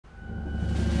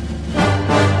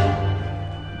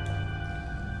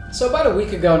So about a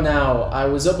week ago now, I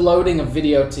was uploading a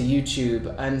video to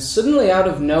YouTube and suddenly out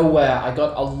of nowhere I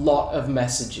got a lot of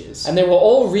messages. And they were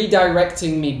all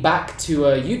redirecting me back to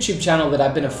a YouTube channel that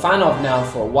I've been a fan of now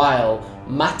for a while,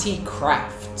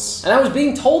 MattyCrafts. And I was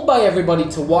being told by everybody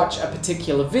to watch a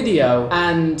particular video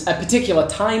and a particular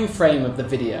time frame of the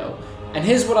video. And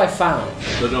here's what I found.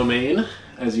 The Domain,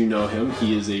 as you know him,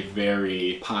 he is a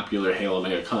very popular Halo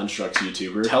Mega Construx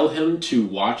YouTuber. Tell him to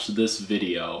watch this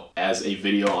video as a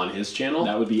video on his channel.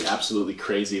 That would be absolutely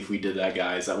crazy if we did that,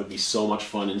 guys. That would be so much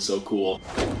fun and so cool.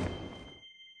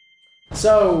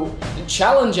 So,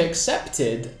 challenge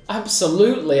accepted.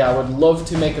 Absolutely, I would love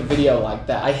to make a video like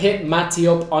that. I hit Matty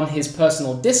up on his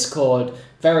personal Discord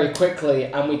very quickly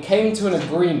and we came to an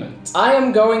agreement. I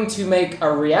am going to make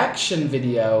a reaction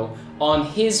video on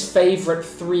his favorite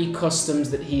 3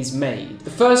 customs that he's made. The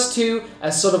first 2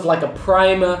 are sort of like a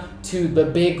primer to the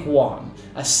big one.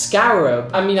 A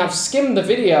Scarab. I mean, I've skimmed the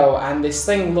video and this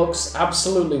thing looks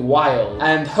absolutely wild.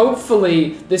 And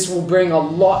hopefully this will bring a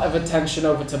lot of attention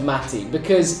over to Matty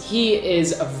because he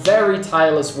is a very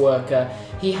tireless worker.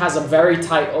 He has a very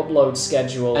tight upload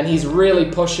schedule and he's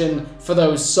really pushing for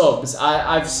those subs.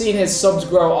 I've seen his subs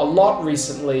grow a lot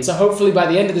recently, so hopefully by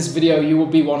the end of this video you will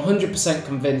be 100%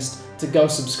 convinced to go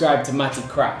subscribe to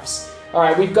MattyCrafts.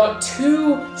 Alright, we've got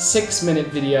 2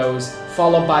 6-minute videos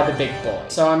followed by the big boy.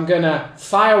 So I'm gonna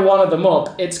fire one of them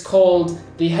up. It's called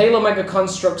the Halo Mega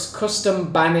Construx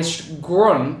Custom Banished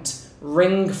Grunt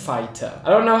Ring Fighter. I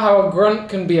don't know how a grunt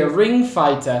can be a ring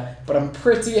fighter, but I'm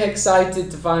pretty excited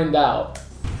to find out.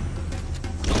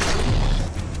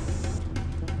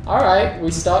 Alright, we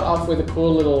start off with a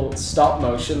cool little stop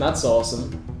motion, that's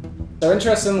awesome. So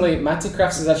interestingly,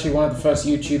 MattyCrafts is actually one of the first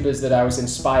YouTubers that I was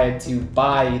inspired to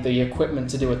buy the equipment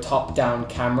to do a top-down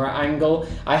camera angle.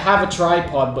 I have a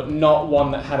tripod, but not one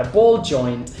that had a ball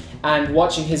joint, and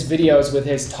watching his videos with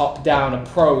his top-down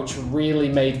approach really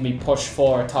made me push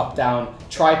for a top-down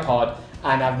tripod,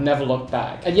 and I've never looked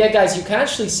back. And yeah, guys, you can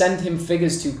actually send him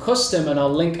figures to custom, and I'll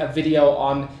link a video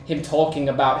on him talking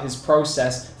about his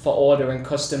process for ordering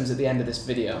customs at the end of this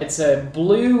video. It's a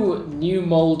blue new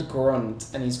mold grunt,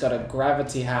 and he's got a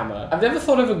gravity hammer. I've never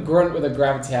thought of a grunt with a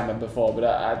gravity hammer before, but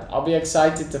I'll be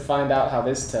excited to find out how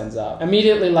this turns out.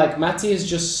 Immediately, like, Matty is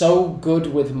just so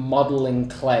good with modeling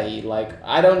clay. Like,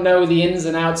 I don't know the ins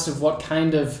and outs of what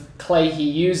kind of clay he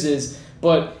uses,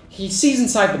 but he sees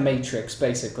inside the matrix,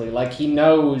 basically. Like, he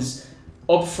knows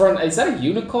up front. Is that a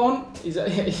unicorn? Is that,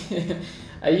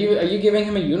 are you giving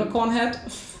him a unicorn head?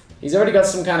 He's already got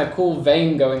some kind of cool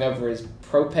vein going over his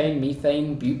propane,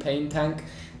 methane, butane tank,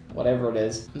 whatever it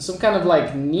is. And some kind of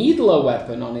like needler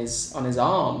weapon on his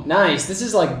arm. Nice, this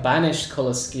is like Banished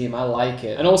color scheme, I like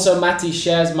it. And also Matty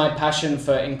shares my passion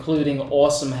for including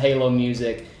awesome Halo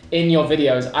music in your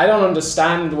videos. I don't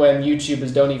understand when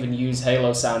YouTubers don't even use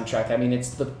Halo soundtrack. I mean,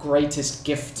 it's the greatest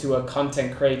gift to a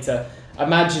content creator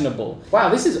imaginable. Wow,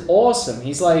 this is awesome.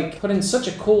 He's like putting such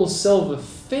a cool silver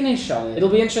finish on it. It'll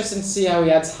be interesting to see how he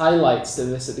adds highlights to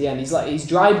this at the end. He's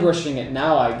dry brushing it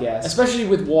now, I guess. Especially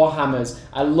with Warhammers,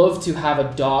 I love to have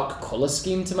a dark color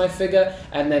scheme to my figure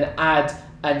and then add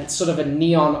and sort of a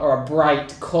neon or a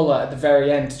bright color at the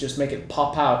very end to just make it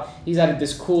pop out. He's added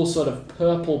this cool sort of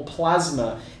purple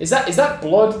plasma. Is that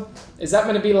blood? Is that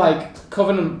going to be like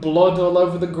Covenant blood all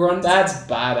over the grunt? That's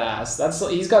badass.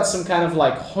 He's got some kind of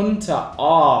like hunter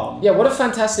arm. Yeah, what a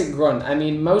fantastic grunt. I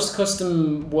mean, most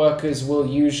custom workers will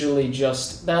usually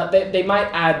just, they might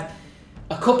add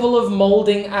a couple of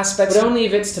molding aspects, but only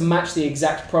if it's to match the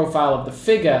exact profile of the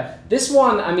figure. This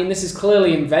one, I mean, this is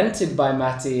clearly invented by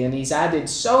Matty, and he's added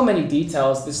so many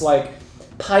details. This like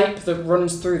pipe that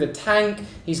runs through the tank,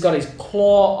 he's got his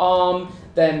claw arm,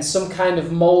 then some kind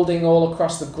of molding all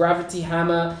across the gravity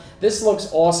hammer. This looks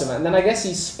awesome, and then I guess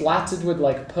he's splattered with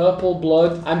like purple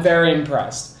blood. I'm very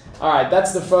impressed. Alright,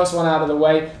 that's the first one out of the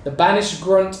way. The Banished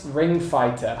Grunt Ring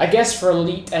Fighter. I guess for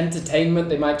elite entertainment,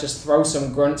 they might just throw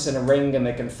some grunts in a ring and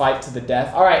they can fight to the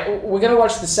death. Alright, we're gonna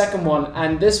watch the second one,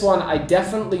 and this one, I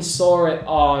definitely saw it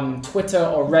on Twitter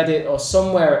or Reddit or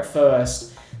somewhere at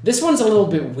first. This one's a little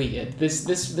bit weird.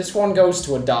 This one goes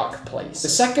to a dark place. The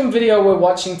second video we're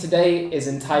watching today is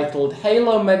entitled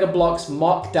Halo Mega Bloks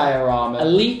Mock Diorama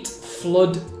Elite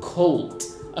Flood Cult.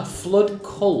 A flood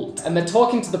cult. And they're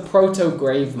talking to the proto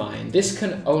Gravemind. This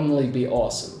can only be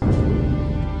awesome.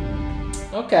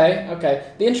 Okay,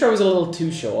 okay. The intro was a little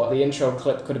too short. The intro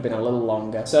clip could have been a little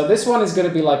longer. So this one is going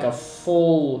to be like a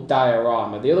full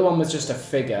diorama. The other one was just a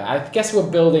figure. I guess we're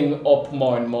building up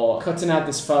more and more. Cutting out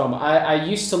this foam. I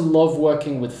used to love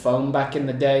working with foam back in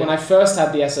the day. When I first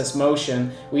had the SS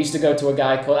Motion, we used to go to a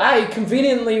guy called...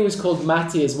 conveniently he was called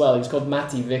Matty as well. He was called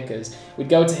Matty Vickers. We'd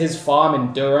go to his farm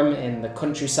in Durham in the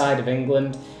countryside of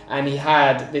England, and he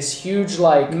had this huge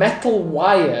like metal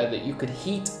wire that you could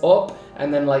heat up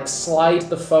and then like slide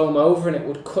the foam over and it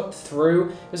would cut through.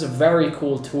 It was a very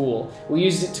cool tool. We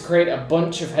used it to create a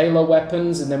bunch of Halo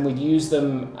weapons, and then we'd use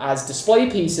them as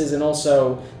display pieces and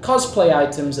also cosplay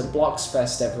items at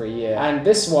Bloxfest every year. And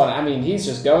this one, I mean, he's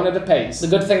just going at a pace. The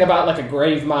good thing about like a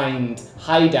Gravemind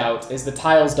hideout is the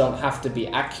tiles don't have to be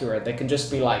accurate. They can just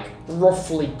be like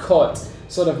roughly cut,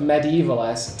 sort of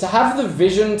medieval-esque. To have the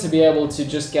vision to be able to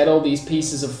just get all these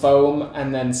pieces of foam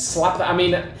and then slap that, I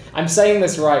mean, I'm saying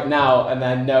this right now and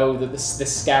I know that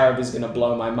this scarab is gonna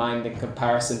blow my mind in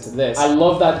comparison to this. I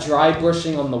love that dry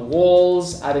brushing on the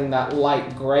walls, adding that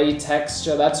light gray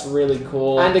texture, that's really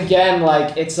cool. And again,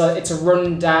 like, it's a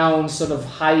run-down sort of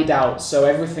hideout, so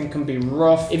everything can be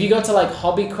rough. If you go to like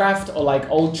Hobbycraft or like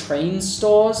old train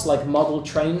stores, like model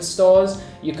train stores,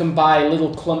 you can buy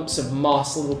little clumps of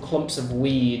moss, little clumps of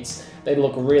weeds. They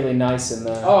look really nice in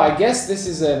there. Oh, I guess this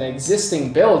is an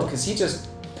existing build because he just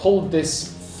pulled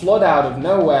this flood out of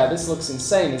nowhere. This looks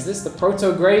insane. Is this the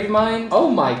proto Gravemind? Oh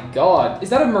my god.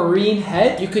 Is that a marine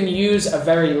head? You can use a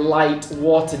very light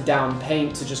watered down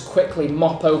paint to just quickly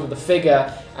mop over the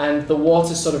figure, and the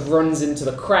water sort of runs into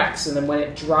the cracks, and then when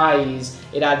it dries,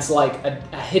 it adds like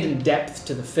a hidden depth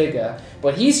to the figure.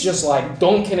 But he's just like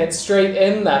dunking it straight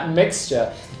in, that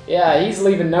mixture. Yeah, he's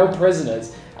leaving no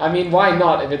prisoners. I mean, why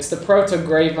not? If it's the proto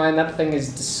Gravemind, that thing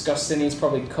is disgusting. He's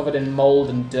probably covered in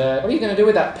mold and dirt. What are you going to do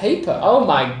with that paper? Oh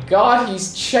my god,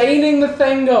 he's chaining the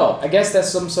thing up. I guess there's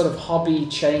some sort of hobby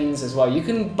chains as well. You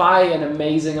can buy an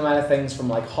amazing amount of things from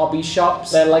like hobby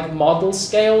shops. They're like model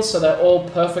scales, so they're all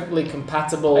perfectly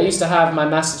compatible. I used to have my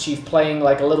Master Chief playing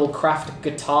like a little craft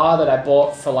guitar that I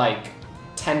bought for like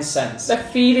 10 cents. They're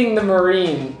feeding the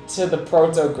marine to the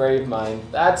proto Gravemind.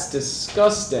 That's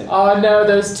disgusting. Oh no,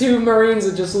 those two marines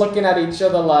are just looking at each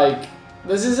other like,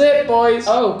 this is it, boys.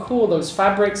 Oh, cool. Those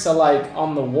fabrics are like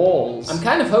on the walls. I'm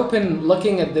kind of hoping,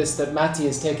 looking at this, that Matty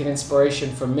has taken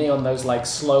inspiration from me on those like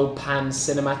slow pan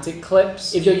cinematic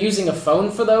clips. If you're using a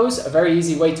phone for those, a very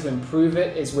easy way to improve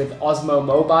it is with Osmo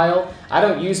Mobile. I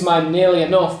don't use mine nearly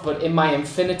enough, but in my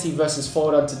Infinity versus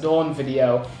Forward Unto Dawn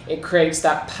video, it creates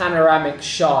that panoramic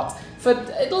shot for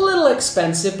a little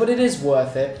expensive, but it is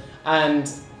worth it.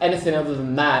 And anything other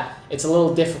than that, it's a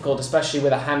little difficult, especially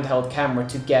with a handheld camera,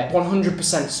 to get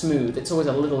 100% smooth. It's always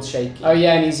a little shaky. Oh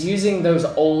yeah, and he's using those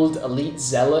old Elite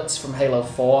Zealots from Halo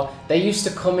 4. They used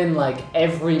to come in like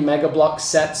every Mega Block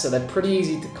set, so they're pretty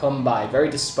easy to come by,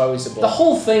 very disposable. The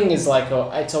whole thing is like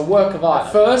it's a work of art.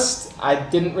 At first, I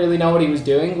didn't really know what he was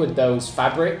doing with those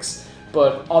fabrics,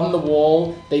 but on the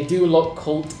wall, they do look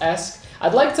cult-esque.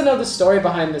 I'd like to know the story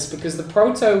behind this because the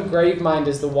proto Gravemind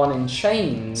is the one in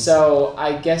chains. So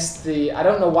I guess I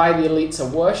don't know why the elites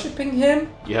are worshipping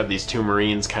him. You have these two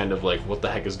marines kind of like, what the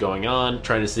heck is going on?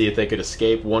 Trying to see if they could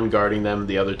escape. One guarding them,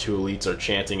 the other two elites are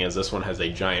chanting as this one has a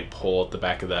giant pole at the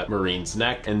back of that marine's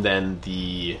neck. And then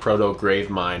the proto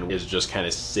Gravemind is just kind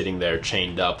of sitting there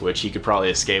chained up, which he could probably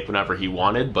escape whenever he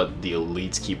wanted, but the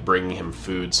elites keep bringing him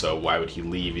food, so why would he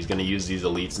leave? He's gonna use these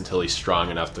elites until he's strong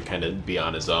enough to kind of be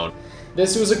on his own.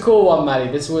 This was a cool one,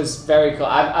 Matty. This was very cool.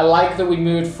 I like that we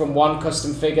moved from one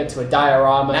custom figure to a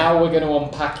diorama. Now we're going to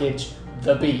unpackage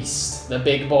the beast, the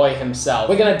big boy himself.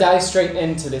 We're going to dive straight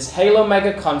into this Halo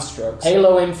Mega Construx,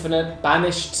 Halo Infinite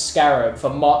Banished Scarab for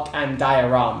mock and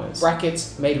dioramas.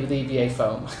 Brackets made with EVA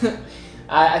foam.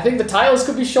 I think the tiles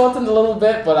could be shortened a little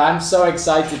bit, but I'm so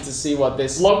excited to see what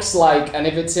this looks like and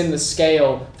if it's in the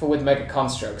scale for with Mega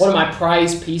Construx. One of my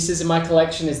prized pieces in my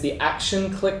collection is the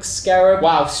Action Click Scarab.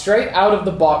 Wow, straight out of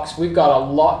the box, we've got a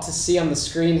lot to see on the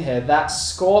screen here. That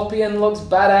Scorpion looks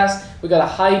badass. We got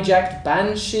a hijacked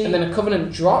Banshee, and then a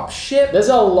Covenant dropship. There's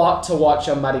a lot to watch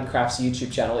on MattyCrafts'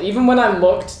 YouTube channel. Even when I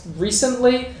looked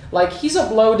recently, like, he's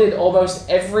uploaded almost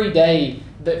every day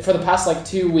for the past like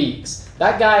 2 weeks.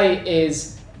 That guy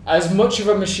is as much of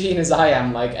a machine as I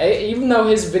am. Like, even though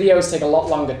his videos take a lot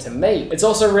longer to make, it's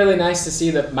also really nice to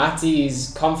see that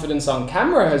Matty's confidence on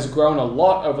camera has grown a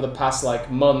lot over the past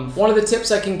like month. One of the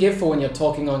tips I can give for when you're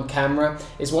talking on camera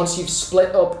is once you've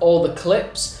split up all the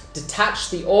clips, detach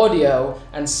the audio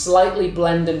and slightly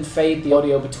blend and fade the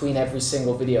audio between every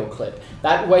single video clip.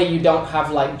 That way you don't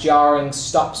have like jarring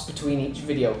stops between each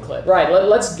video clip. Right,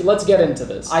 let's get into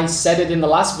this. I said it in the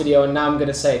last video and now I'm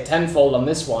gonna say it tenfold on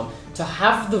this one. to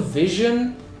have the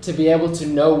vision to be able to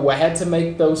know where to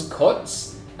make those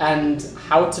cuts and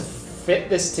how to fit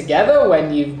this together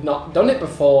when you've not done it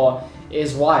before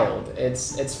is wild.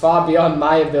 It's far beyond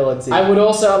my ability. I would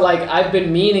also, like, I've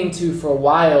been meaning to for a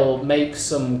while make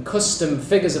some custom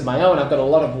figures of my own. I've got a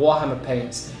lot of Warhammer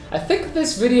paints. I think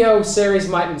this video series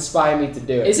might inspire me to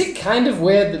do it. Is it kind of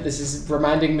weird that this is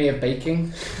reminding me of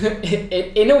baking?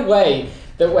 In a way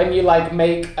that when you like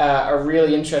make a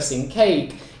really interesting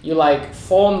cake, you like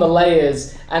form the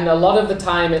layers, and a lot of the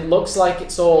time it looks like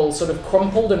it's all sort of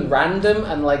crumpled and random,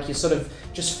 and like you're sort of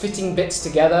just fitting bits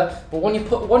together. But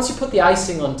once you put the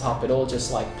icing on top, it all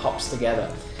just like pops together.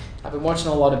 I've been watching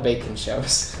a lot of baking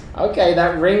shows. Okay,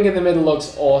 that ring in the middle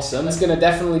looks awesome. It's gonna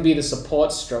definitely be the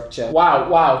support structure.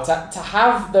 Wow. To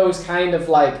have those kind of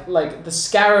like the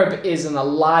scarab is an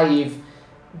alive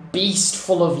beast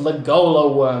full of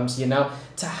Legola worms, you know?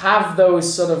 To have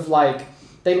those sort of like,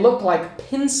 they look like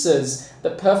pincers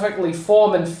that perfectly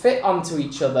form and fit onto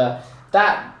each other.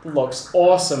 That looks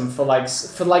awesome for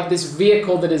this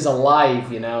vehicle that is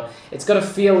alive, you know? It's got to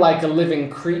feel like a living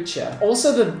creature.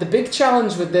 Also, the big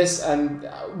challenge with this, and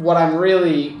what I'm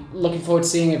really looking forward to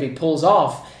seeing if he pulls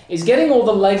off, is getting all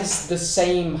the legs the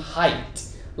same height.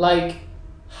 Like,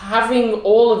 having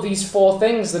all of these four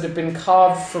things that have been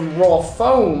carved from raw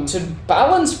foam to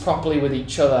balance properly with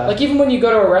each other. Like, even when you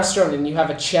go to a restaurant and you have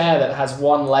a chair that has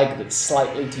one leg that's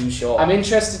slightly too short. I'm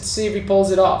interested to see if he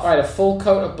pulls it off. All right, a full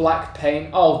coat of black paint.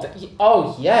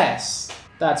 Oh yes,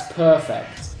 that's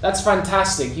perfect. That's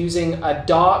fantastic. Using a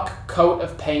dark coat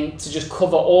of paint to just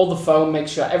cover all the foam, make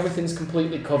sure everything's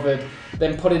completely covered,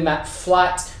 then putting that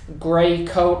flat gray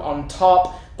coat on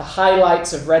top, the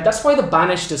highlights of red. That's why the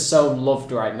Banished is so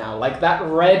loved right now. Like that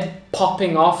red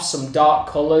popping off some dark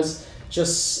colors,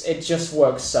 it just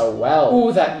works so well.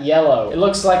 Ooh, that yellow. It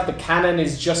looks like the cannon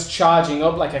is just charging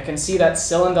up. Like I can see that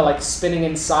cylinder like spinning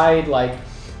inside, like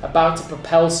about to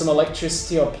propel some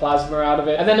electricity or plasma out of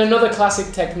it. And then another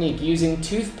classic technique, using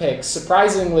toothpicks,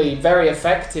 surprisingly very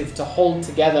effective to hold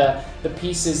together the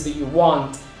pieces that you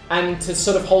want and to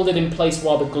sort of hold it in place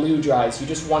while the glue dries. You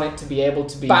just want it to be able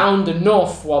to be bound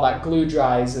enough while that glue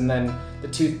dries, and then the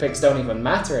toothpicks don't even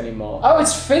matter anymore. Oh,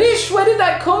 it's finished? Where did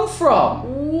that come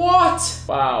from? What?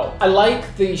 Wow. I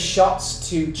like the shots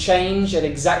to change at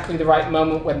exactly the right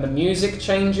moment when the music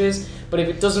changes, but if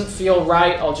it doesn't feel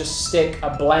right, I'll just stick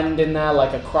a blend in there,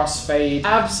 like a crossfade.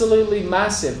 Absolutely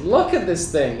massive. Look at this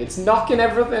thing. It's knocking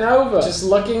everything over. Just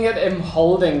looking at him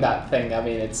holding that thing, I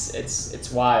mean,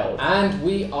 it's wild. And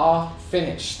we are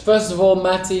finished. First of all,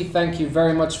 Matty, thank you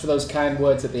very much for those kind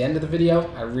words at the end of the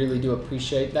video. I really do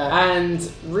appreciate that.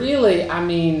 And really, I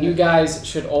mean, you guys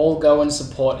should all go and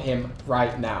support him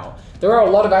right now. There are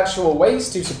a lot of actual ways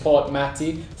to support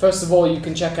Matty. First of all, you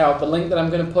can check out the link that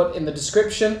I'm going to put in the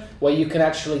description where you can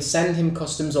actually send him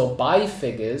customs or buy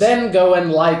figures. Then go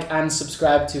and like and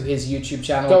subscribe to his YouTube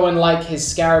channel. Go and like his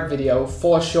Scarab video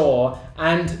for sure,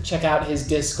 and check out his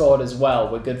Discord as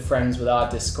well. We're good friends with our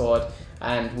Discord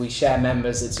and we share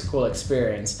members. It's a cool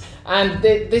experience. And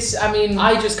this, I mean,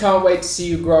 I just can't wait to see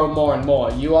you grow more and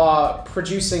more. You are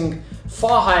producing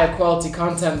far higher quality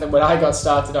content than when I got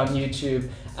started on YouTube.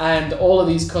 And all of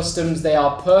these customs, they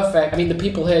are perfect. I mean, the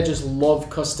people here just love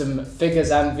custom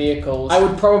figures and vehicles. I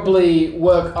would probably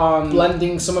work on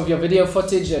blending some of your video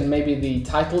footage and maybe the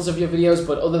titles of your videos,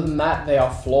 but other than that, they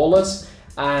are flawless.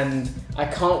 And I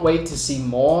can't wait to see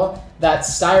more. That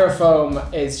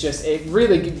styrofoam is just, it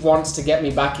really wants to get me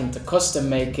back into custom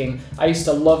making. I used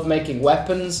to love making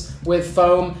weapons with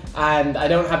foam, and I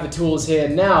don't have the tools here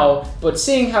now, but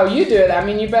seeing how you do it, I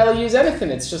mean, you barely use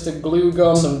anything. It's just a glue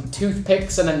gun, some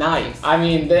toothpicks, and a knife. I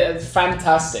mean, they're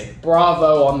fantastic.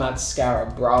 Bravo on that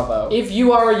Scarab, bravo. If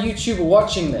you are a YouTuber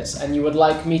watching this and you would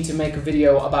like me to make a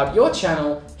video about your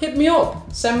channel, hit me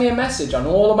up. Send me a message on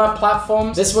all of my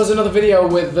platforms. This was another video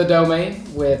with The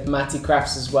Domain, with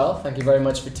MattyCrafts as well. Thank you very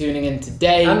much for tuning in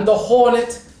today. And the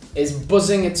Hornet is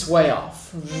buzzing its way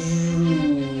off.